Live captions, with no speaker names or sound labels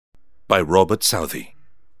by Robert Southey.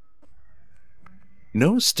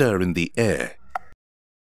 No stir in the air,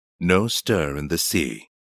 no stir in the sea.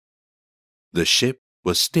 The ship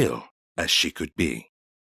was still as she could be.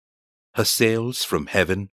 Her sails from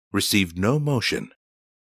heaven received no motion.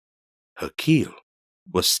 Her keel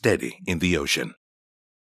was steady in the ocean.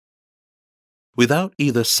 Without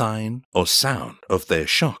either sign or sound of their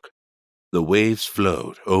shock, the waves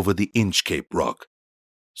flowed over the Inchcape rock.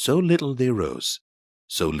 So little they rose,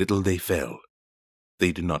 so little they fell.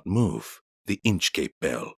 They did not move the Inchcape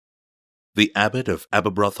bell. The abbot of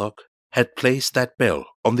Aberbrothock had placed that bell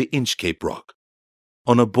on the Inchcape rock.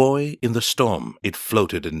 On a buoy in the storm it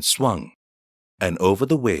floated and swung, and over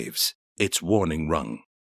the waves its warning rung.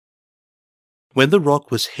 When the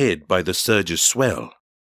rock was hid by the surge's swell,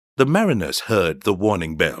 the mariners heard the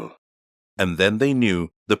warning bell, and then they knew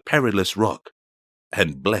the perilous rock,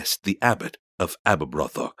 and blessed the abbot of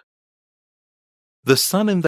Aberbrothock. The sun in